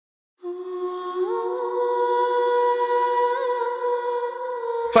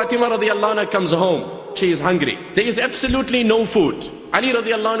Fatima radiallahu anha comes home. She is hungry. There is absolutely no food. Ali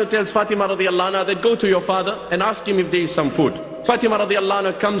radiallahu anha tells Fatima radiallahu anha that go to your father and ask him if there is some food. Fatima radiallahu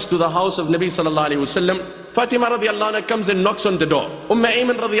anha comes to the house of Nabi sallallahu alayhi wasallam. Fatima radiallahu anha comes and knocks on the door. Ameen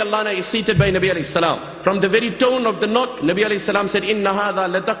radiallahu anha is seated by Nabi alayhi salam. From the very tone of the knock, Nabi alayhi salam said, Inna hadha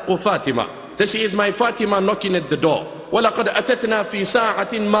ladaqqu Fatima. This is my Fatima knocking at the door. وَلَقَدْ أَتَتْنَا فِي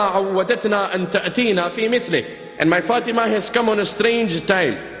سَاعَةٍ مَا عَوَّدَتْنَا أَن تَأْتِينَا فِي مِثْلِهِ. And my Fatima has come on a strange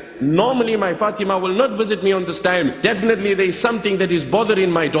time. Normally my Fatima will not visit me on this time. Definitely there is something that is bothering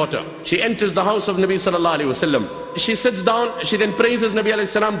my daughter. She enters the house of Nabi sallallahu alayhi wasallam. She sits down, she then praises Nabi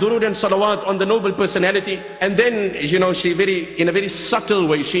alayhi salam, durud and salawat on the noble personality. And then, she in a very subtle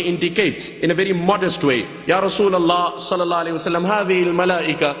way, she indicates, in a very modest way, Ya Rasulullah sallallahu alayhi wasallam, هذه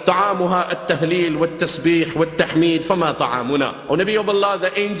الملائكة طعامها التهليل والتسبيح والتحميد فما طعامنا. O Nabi of Allah,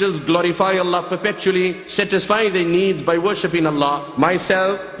 the angels glorify Allah perpetually, satisfy their needs by worshipping Allah.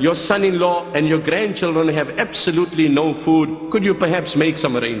 Myself, your son-in-law and your grandchildren have absolutely no food. Could you perhaps make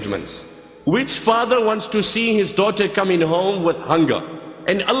some arrangements? Which father wants to see his daughter coming home with hunger?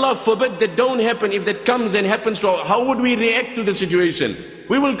 And Allah forbid that don't happen. If that comes and happens to her, how would we react to the situation?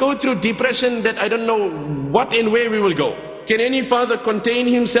 We will go through depression that I don't know what and where we will go. Can any father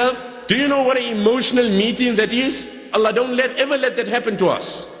contain himself? Do you know what an emotional meeting that is? Allah don't ever let that happen to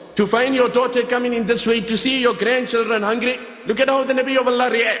us. To find your daughter coming in this way, to see your grandchildren hungry. Look at how the Nabi of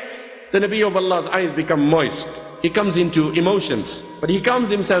Allah reacts. The Nabi of Allah's eyes become moist. He comes into emotions. But he calms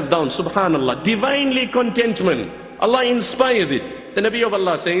himself down, subhanallah. Divinely contentment. Allah inspires it. The Nabi of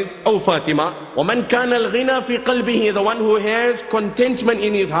Allah says, O Fatima, وَمَنْ كَانَ الْغِنَى فِي قَلْبِهِ, the one who has contentment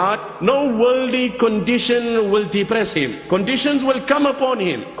in his heart, no worldly condition will depress him. Conditions will come upon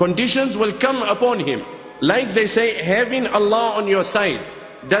him. Conditions will come upon him. Like they say, having Allah on your side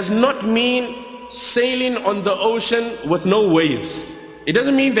does not mean sailing on the ocean with no waves. It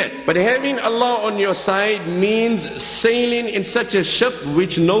doesn't mean that. But having Allah on your side means sailing in such a ship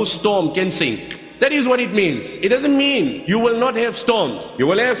which no storm can sink. That is what it means. It doesn't mean you will not have storms. You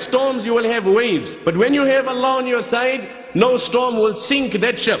will have storms, you will have waves. But when you have Allah on your side, no storm will sink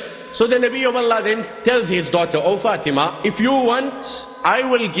that ship. So the Nabi of Allah then tells his daughter, O Fatima, if you want, I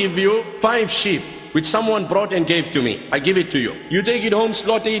will give you 5 sheep which someone brought and gave to me. I give it to you. You take it home,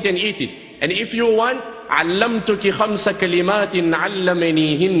 slaughter it and eat it. And if you want, عَلَّمْتُكِ خَمْسَ كَلِمَاتٍ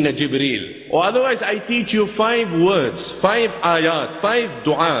عَلَّمَنِيهِنَّ جِبْرِيلٌ. Or otherwise I teach you 5 words, 5 ayat, 5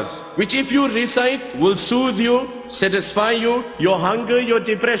 du'as, which if you recite will soothe you, satisfy you, your hunger, your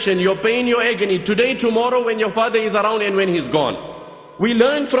depression, your pain, your agony, today, tomorrow, when your father is around and when he's gone. We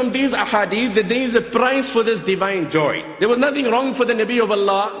learn from these ahadith that there is a price for this divine joy. There was nothing wrong for the Nabi of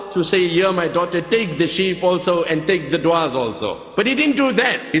Allah to say, here my daughter, take the sheep also and take the du'as also. But he didn't do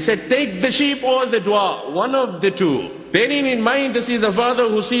that. He said, take the sheep or the du'a, one of the two. Bearing in mind, this is a father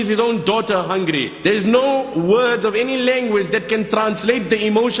who sees his own daughter hungry. There is no words of any language that can translate the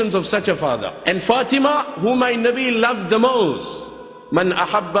emotions of such a father. And Fatima, whom my Nabi loved the most, Man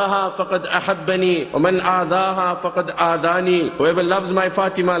ahabbaha faqad ahabbani, wa man aadaha faqad aadani. Whoever loves my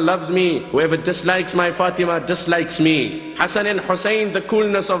Fatima loves me. Whoever dislikes my Fatima dislikes me. Hassan and Hussein, the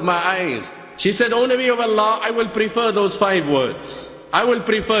coolness of my eyes. She said, O Nabi of Allah, I will prefer those 5 words. I will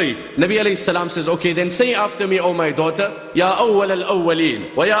prefer it. Nabi alayhi salam says, okay, then say after me, O my daughter, Ya awwal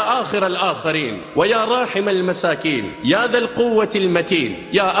al-awwaleen, wa ya akhir al-akhirin, wa ya rahim al-masakin, ya dhal quwwati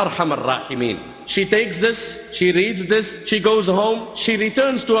al-mateen, ya arham al-rahimin. She takes this, she reads this, she goes home, she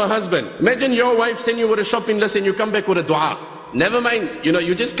returns to her husband. Imagine your wife send you with a shopping list and you come back with a dua. Never mind,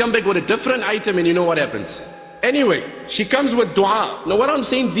 you just come back with a different item and you know what happens. Anyway, she comes with dua. Now what I'm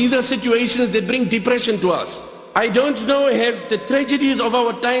saying, these are situations that bring depression to us. I don't know, has the tragedies of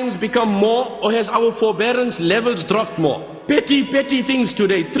our times become more, or has our forbearance levels dropped more? Petty things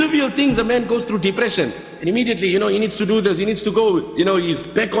today, trivial things, a man goes through depression. And immediately, he needs to do this, he needs to go, he's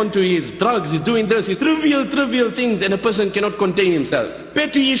back onto his drugs, he's doing this, he's trivial things, and a person cannot contain himself.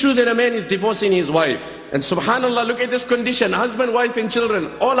 Petty issues, and a man is divorcing his wife. And subhanallah, look at this condition, husband, wife and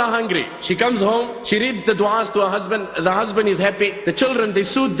children, all are hungry. She comes home, she reads the du'as to her husband, the husband is happy. The children, they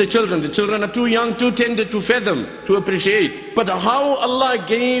soothe the children are too young, too tender to fathom, to appreciate. But how Allah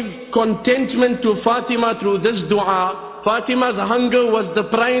gave contentment to Fatima through this du'a, Fatima's hunger was the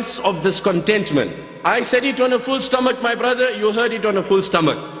price of this contentment. I said it on a full stomach, my brother, you heard it on a full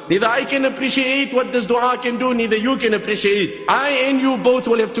stomach. Neither I can appreciate what this dua can do, neither you can appreciate. I and you both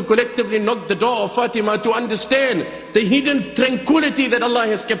will have to collectively knock the door of Fatima to understand the hidden tranquility that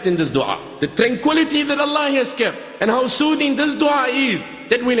Allah has kept in this dua. The tranquility that Allah has kept, and how soothing this dua is.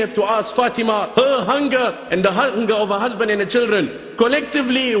 That we'll have to ask Fatima, her hunger and the hunger of her husband and her children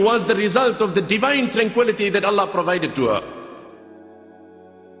collectively was the result of the divine tranquility that Allah provided to her.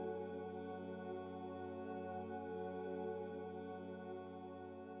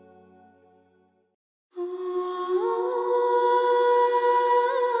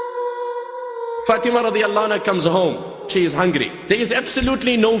 Fatima radiallahu anha comes home. She is hungry. There is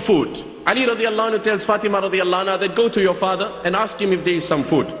absolutely no food. Ali radiallahu anhu tells Fatima radiallahu anha that go to your father and ask him if there is some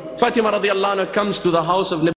food. Fatima radiallahu anha comes to the house of Nabi